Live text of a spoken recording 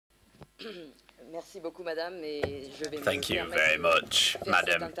Thank you very much,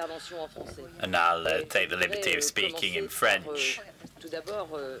 Madam. And I'll take the liberty of speaking in French.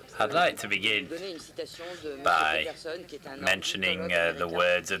 I'd like to begin by mentioning the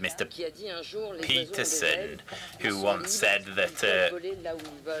words of Mr. Peterson, who once said that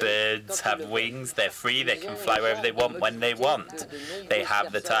birds have wings, they're free, they can fly wherever they want, when they want. They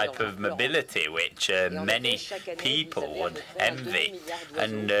have the type of mobility which many people would envy.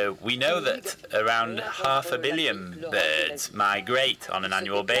 And we know that around 500 million birds migrate on an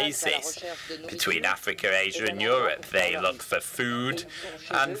annual basis between Africa, Asia and Europe. They look for food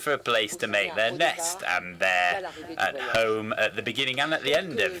and for a place to make their nest, and they're at home at the beginning and at the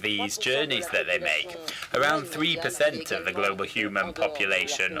end of these journeys that they make. Around 3% of the global human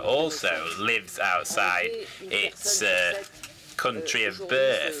population also lives outside its country of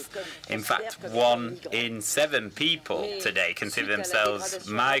birth. In fact, 1 in 7 people today consider themselves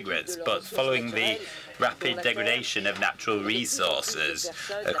migrants, but following the rapid degradation of natural resources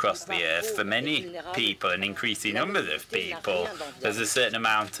across the earth, for many people, an increasing number of people, there's a certain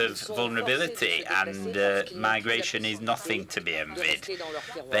amount of vulnerability, and migration is nothing to be envied.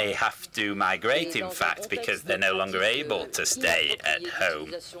 They have to migrate, in fact, because they're no longer able to stay at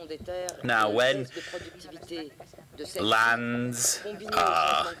home. Now, when lands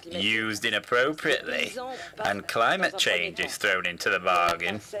are used inappropriately and climate change is thrown into the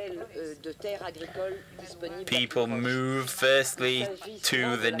bargain, people move firstly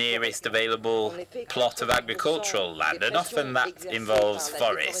to the nearest available plot of agricultural land, and often that involves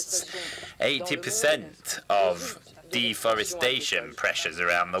forests. 80% of deforestation pressures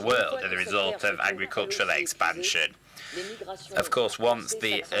around the world are the result of agricultural expansion. Of course, once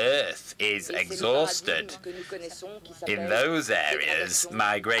the earth is exhausted in those areas,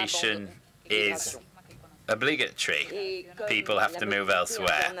 migration is obligatory. People have to move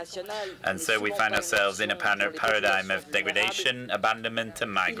elsewhere. And so we find ourselves in a paradigm of degradation, abandonment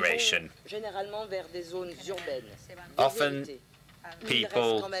and migration. Often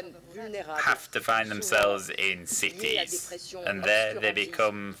people have to find themselves in cities, and there they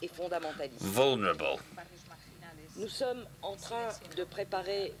become vulnerable.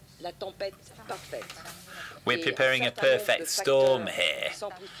 We're preparing a perfect storm here,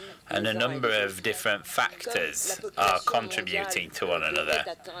 and a number of different factors are contributing to one another.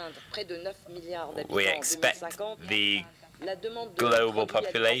 We expect the global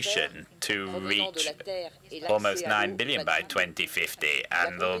population to reach almost 9 billion by 2050,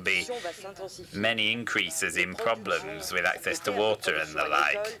 and there'll be many increases in problems with access to water and the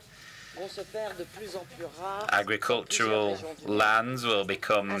like. Agricultural lands will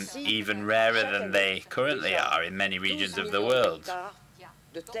become even rarer than they currently are in many regions of the world.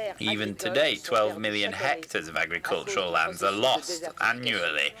 Even today, 12 million hectares of agricultural lands are lost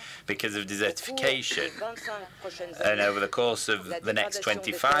annually because of desertification. And over the course of the next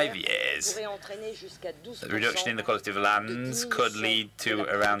 25 years, the reduction in the quality of lands could lead to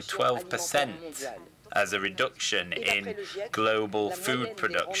around 12% as a reduction in global food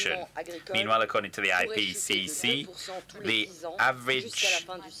production. Meanwhile, according to the IPCC, the average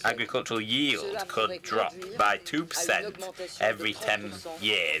agricultural yield could drop by 2% every 10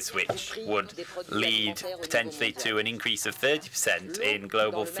 years, which would lead potentially to an increase of 30% in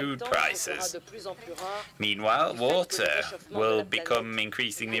global food prices. Meanwhile, water will become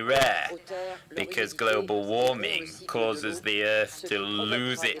increasingly rare because global warming causes the Earth to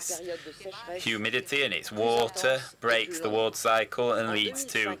lose its humidity and its water, breaks the water cycle and leads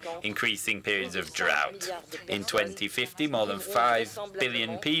to increasing periods of drought. In 2050, more than 5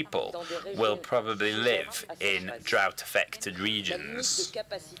 billion people will probably live in drought-affected regions.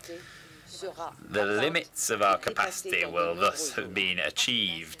 The limits of our capacity will thus have been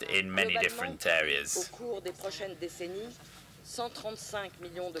achieved in many different areas.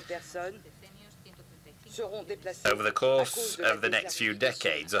 Over the course of the next few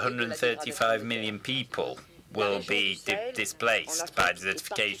decades, 135 million people will be displaced by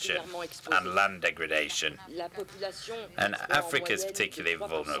desertification and land degradation. And Africa is particularly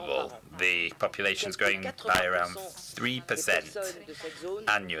vulnerable. The population is growing by around 3%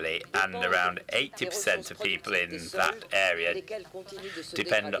 annually, and around 80% of people in that area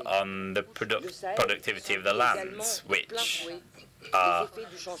depend on the productivity of the lands, which are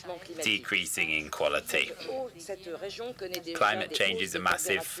decreasing in quality. Climate change is a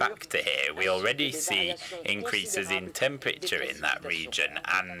massive factor here. We already see increases in temperature in that region,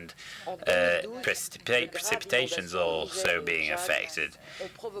 and precipitation is also being affected.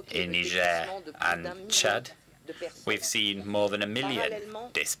 In Niger and Chad, we've seen more than 1 million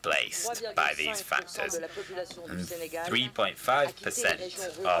displaced by these factors, and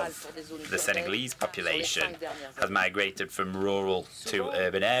 3.5% of the Senegalese population has migrated from rural to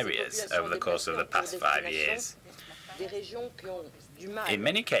urban areas over the course of the past 5 years. In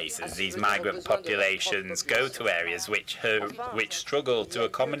many cases, these migrant populations go to areas which struggle to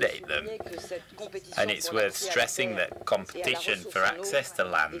accommodate them, and it's worth stressing that competition for access to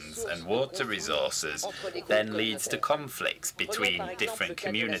lands and water resources then leads to conflicts between different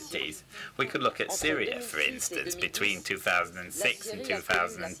communities. We could look at Syria, for instance. Between 2006 and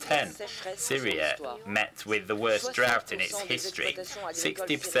 2010, Syria met with the worst drought in its history.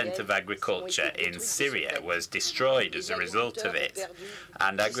 60% of agriculture in Syria was destroyed as a result of it,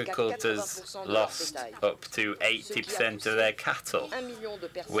 and agricultors lost up to 80% of their cattle,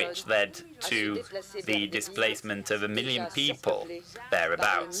 which led to the displacement of 1 million people,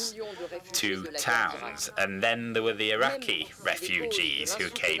 thereabouts, to towns. And then there were the Iraqi refugees who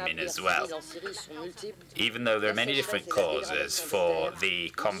came in as well. Even though there are many different causes for the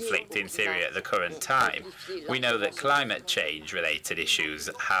conflict in Syria at the current time, we know that climate change-related issues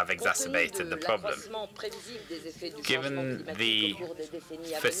have exacerbated the problem. Given the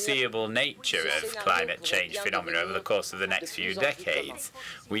foreseeable nature of climate change phenomena over the course of the next few decades,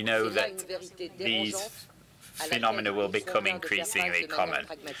 we know that these phenomena will become increasingly common,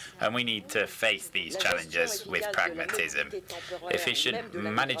 and we need to face these challenges with pragmatism. Efficient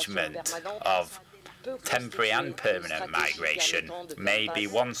management of temporary and permanent migration may be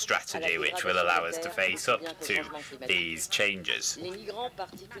one strategy which will allow us to face up to these changes.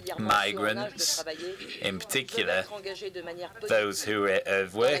 Migrants, in particular those who are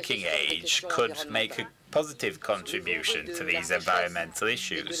of working age, could make a positive contribution to these environmental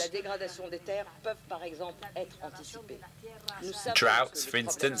issues. Droughts, for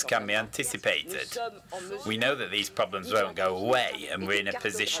instance, can be anticipated. We know that these problems won't go away, and we're in a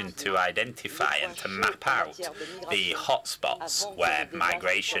position to identify and to map out the hotspots where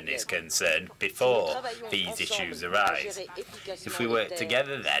migration is concerned before these issues arise. If we work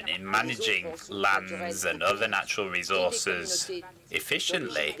together then in managing lands and other natural resources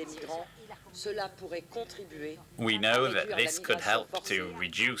efficiently, we know that this could help to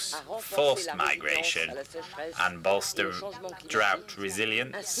reduce forced migration and bolster drought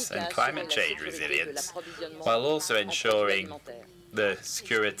resilience and climate change resilience, while also ensuring the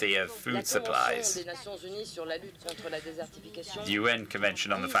security of food supplies. The UN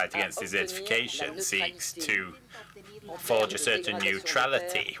Convention on the Fight Against Desertification seeks to forge a certain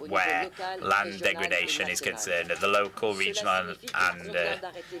neutrality where land degradation is concerned at the local, regional and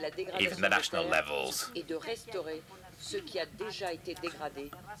even the national levels.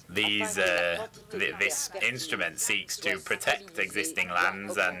 This instrument seeks to protect existing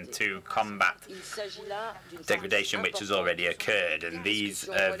lands and to combat degradation which has already occurred, and these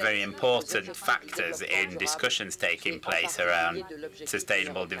are very important factors in discussions taking place around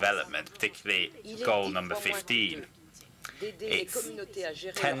sustainable development, particularly goal number 15. It's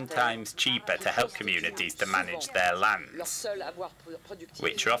 10 times cheaper to help communities to manage their lands,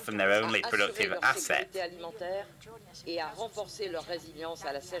 which are often their only productive asset,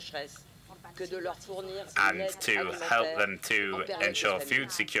 and to help them to ensure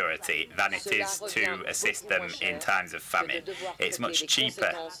food security than it is to assist them in times of famine. It's much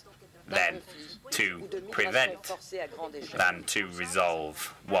cheaper then to prevent than to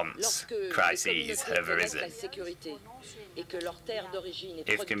resolve once crises have arisen.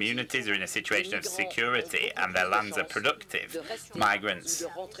 If communities are in a situation of security and their lands are productive, migrants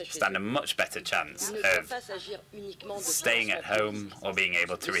stand a much better chance of staying at home or being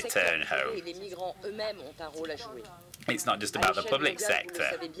able to return home. It's not just about the public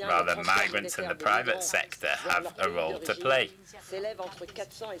sector, rather migrants in the private sector have a role to play.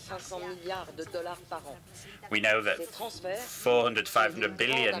 We know that $400 to $500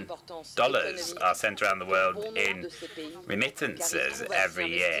 billion are sent around the world in remittances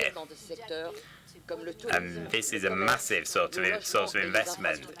every year. And this is a massive source of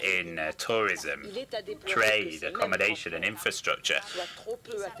investment in tourism, trade, accommodation and infrastructure.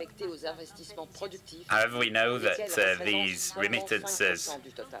 However, we know that these remittances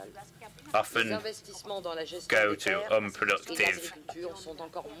often go to unproductive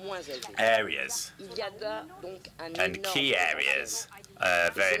areas, and key areas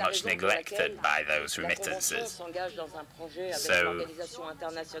are very much neglected by those remittances. So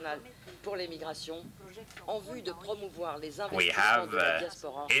We have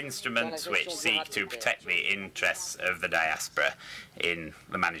instruments which seek to protect the interests of the diaspora in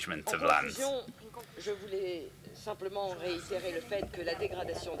the management of lands.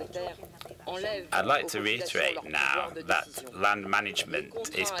 I'd like to reiterate now that land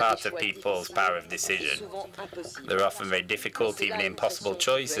management is part of people's power of decision. There are often very difficult, even impossible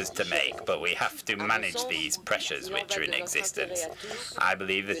choices to make, but we have to manage these pressures which are in existence. I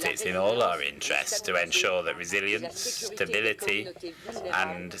believe that it's in all our interests to ensure that resilience, stability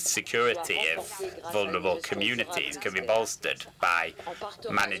and security of vulnerable communities can be bolstered by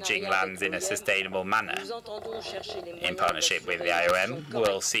managing lands in a sustainable manner. In partnership with the IOM,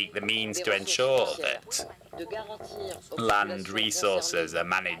 we'll seek the means to ensure that land resources are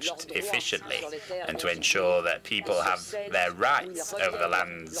managed efficiently and to ensure that people have their rights over the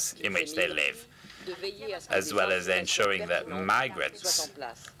lands in which they live, as well as ensuring that migrants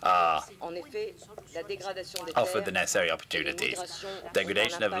are offered the necessary opportunities.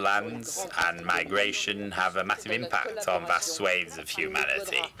 Degradation of lands and migration have a massive impact on vast swathes of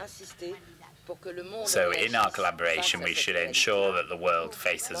humanity. So in our collaboration, we should ensure that the world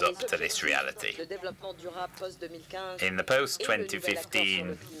faces up to this reality. In the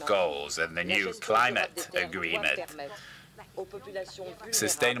post-2015 goals and the new climate agreement,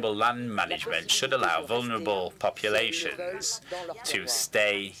 sustainable land management should allow vulnerable populations to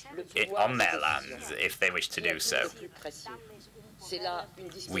stay on their lands if they wish to do so.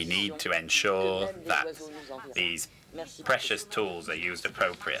 We need to ensure that these precious tools are used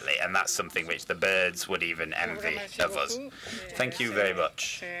appropriately, and that's something which the birds would even envy of us. Thank you very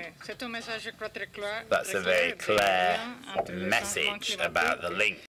much. That's a very clear message about the link